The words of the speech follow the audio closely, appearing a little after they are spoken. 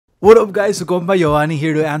What up guys, su compa Giovanni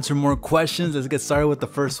here to answer more questions. Let's get started with the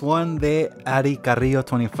first one de Ari Carrillo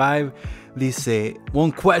 25. Dice,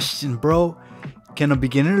 one question bro, can a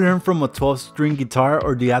beginner learn from a 12-string guitar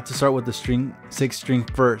or do you have to start with the 6-string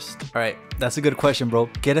first? Alright, that's a good question bro.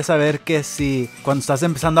 ¿Quieres saber que si cuando estás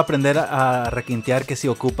empezando a aprender a requintear, que si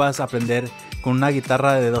ocupas aprender con una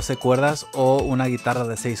guitarra de 12 cuerdas o una guitarra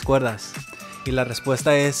de 6 cuerdas? Y la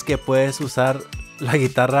respuesta es que puedes usar la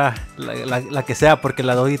guitarra, la que sea, porque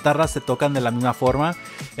las dos guitarras se tocan de la misma forma.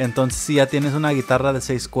 Entonces si ya tienes una guitarra de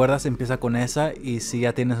 6 cuerdas, empieza con esa. Y si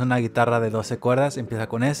ya tienes una guitarra de 12 cuerdas, empieza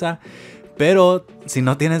con esa. Pero si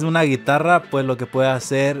no tienes una guitarra, pues lo que puedes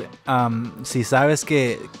hacer, si sabes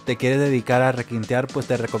que te quieres dedicar a requintear, pues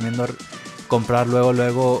te recomiendo comprar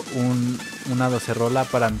luego una docerola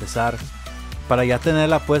para empezar, para ya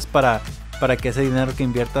tenerla, pues para que ese dinero que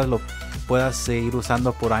inviertas lo puedas seguir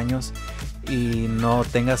usando por años y no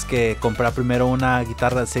tengas que comprar primero una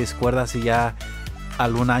guitarra de 6 cuerdas y ya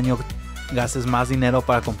algún año gastes más dinero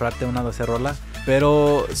para comprarte una docerola.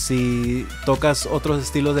 Pero si tocas otros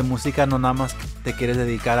estilos de música, no nada más te quieres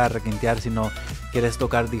dedicar a requintear, sino quieres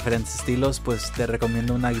tocar diferentes estilos, pues te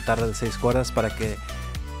recomiendo una guitarra de 6 cuerdas para que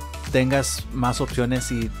tengas más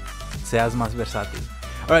opciones y seas más versátil.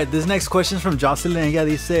 Alright, this next question is from Jocelyn. Ella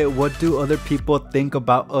dice, what do other people think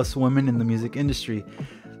about us women in the music industry?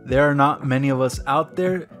 There are not many of us out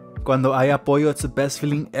there. Cuando hay apoyo, it's the best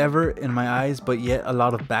feeling ever in my eyes, but yet a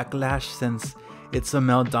lot of backlash since it's a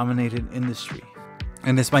male-dominated industry.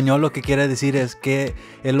 En español lo que quiere decir es que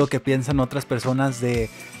es lo que piensan otras personas de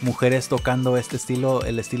mujeres tocando este estilo,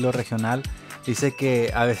 el estilo regional. Dice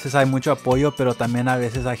que a veces hay mucho apoyo, pero también a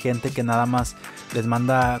veces hay gente que nada más les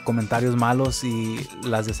manda comentarios malos y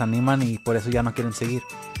las desaniman y por eso ya no quieren seguir.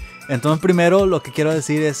 Entonces primero lo que quiero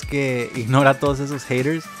decir es que ignora a todos esos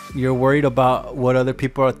haters. You're worried about what other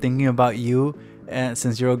people are thinking about you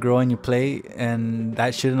since you're a girl and you play, and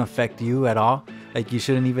that shouldn't affect you at all. Like, you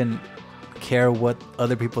shouldn't even care what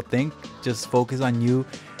other people think. Just focus on you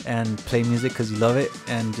and play music because you love it,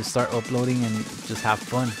 and just start uploading and just have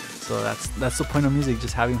fun. So that's the point of music,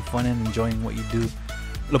 just having fun and enjoying what you do.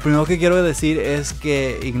 Lo primero que quiero decir es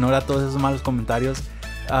que ignora todos esos malos comentarios.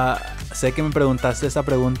 Sé que me preguntaste esta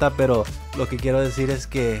pregunta, pero lo que quiero decir es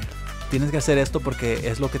que tienes que hacer esto porque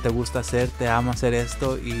es lo que te gusta hacer, te ama hacer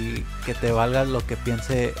esto y que te valga lo que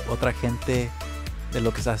piense otra gente de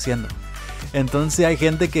lo que estás haciendo. Entonces hay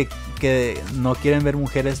gente que no quieren ver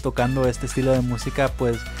mujeres tocando este estilo de música,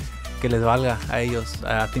 pues que les valga a ellos.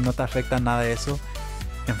 A ti no te afecta nada de eso.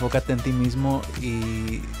 Enfócate en ti mismo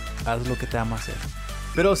y haz lo que te ama hacer.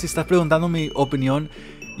 Pero si estás preguntando mi opinión,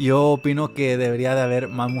 yo opino que debería de haber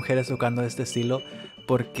más mujeres tocando este estilo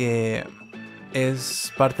porque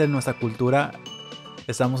es parte de nuestra cultura.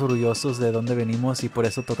 Estamos orgullosos de dónde venimos y por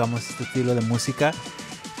eso tocamos este estilo de música.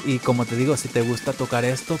 Y como te digo, si te gusta tocar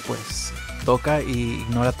esto, pues toca y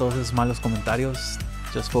ignora todos esos malos comentarios.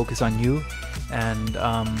 Just focus on you. And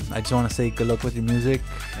I just want to say good luck with your music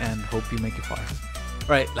and hope you make it far.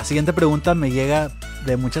 Alright, la siguiente pregunta me llega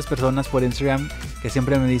de muchas personas por Instagram que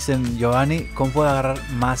siempre me dicen, Giovanni, ¿cómo puedo agarrar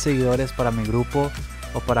más seguidores para mi grupo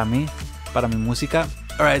o para mí, para mi música?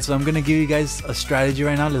 Alright, so I'm going to give you guys a strategy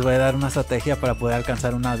right now. Les voy a dar una estrategia para poder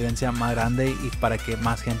alcanzar una audiencia más grande y para que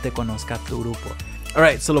más gente conozca tu grupo.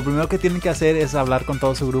 Alright, so lo primero que tienen que hacer es hablar con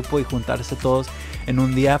todo su grupo y juntarse todos en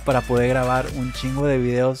un día para poder grabar un chingo de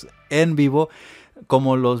videos en vivo,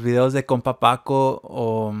 como los videos de compa Paco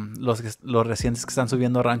o los recientes que están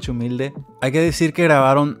subiendo Rancho Humilde. Hay que decir que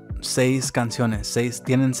grabaron 6 canciones,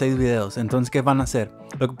 tienen 6 videos. Entonces, ¿qué van a hacer?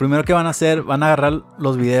 Lo primero que van a hacer, van a agarrar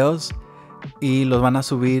los videos y los van a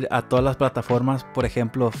subir a todas las plataformas, por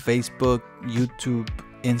ejemplo Facebook, YouTube,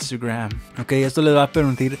 Instagram. Ok, esto les va a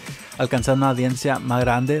permitir alcanzar una audiencia más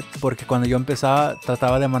grande, porque cuando yo empezaba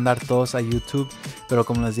trataba de mandar todos a YouTube, pero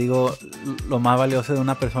como les digo, lo más valioso de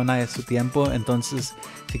una persona es su tiempo. Entonces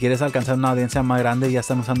si quieres alcanzar una audiencia más grande y ya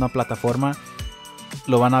están usando una plataforma,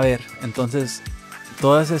 lo van a ver. Entonces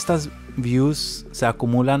todas estas views se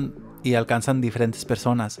acumulan y alcanzan diferentes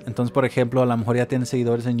personas. Entonces, por ejemplo, a lo mejor ya tienes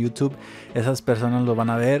seguidores en YouTube, esas personas lo van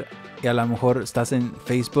a ver, y a lo mejor estás en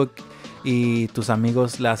Facebook y tus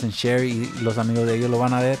amigos le hacen share y los amigos de ellos lo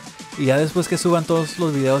van a ver. Y ya después que suban todos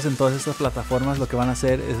los videos en todas estas plataformas, lo que van a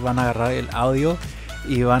hacer es van a agarrar el audio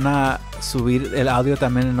y van a subir el audio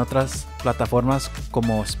también en otras plataformas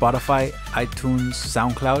como Spotify, iTunes,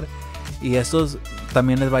 SoundCloud, y estos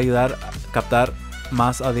también les va a ayudar a captar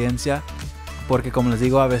más audiencia, porque como les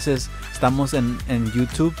digo, a veces estamos en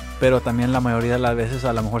YouTube, pero también la mayoría de las veces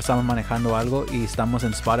a lo mejor estamos manejando algo y estamos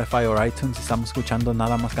en Spotify o iTunes y estamos escuchando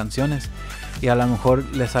nada más canciones, y a lo mejor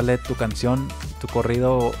le sale tu canción tu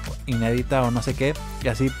corrido inédita o no sé qué, y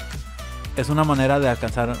así es una manera de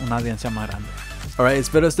alcanzar una audiencia más grande. Alright,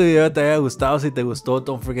 espero este video te haya gustado. Si te gustó,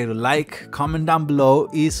 don't forget to like, comment down below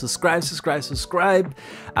y subscribe.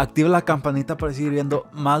 Activa la campanita para seguir viendo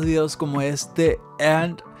más videos como este.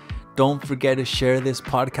 And don't forget to share this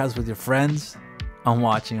podcast with your friends. I'm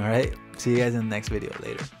watching, alright? See you guys in the next video.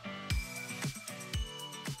 Later.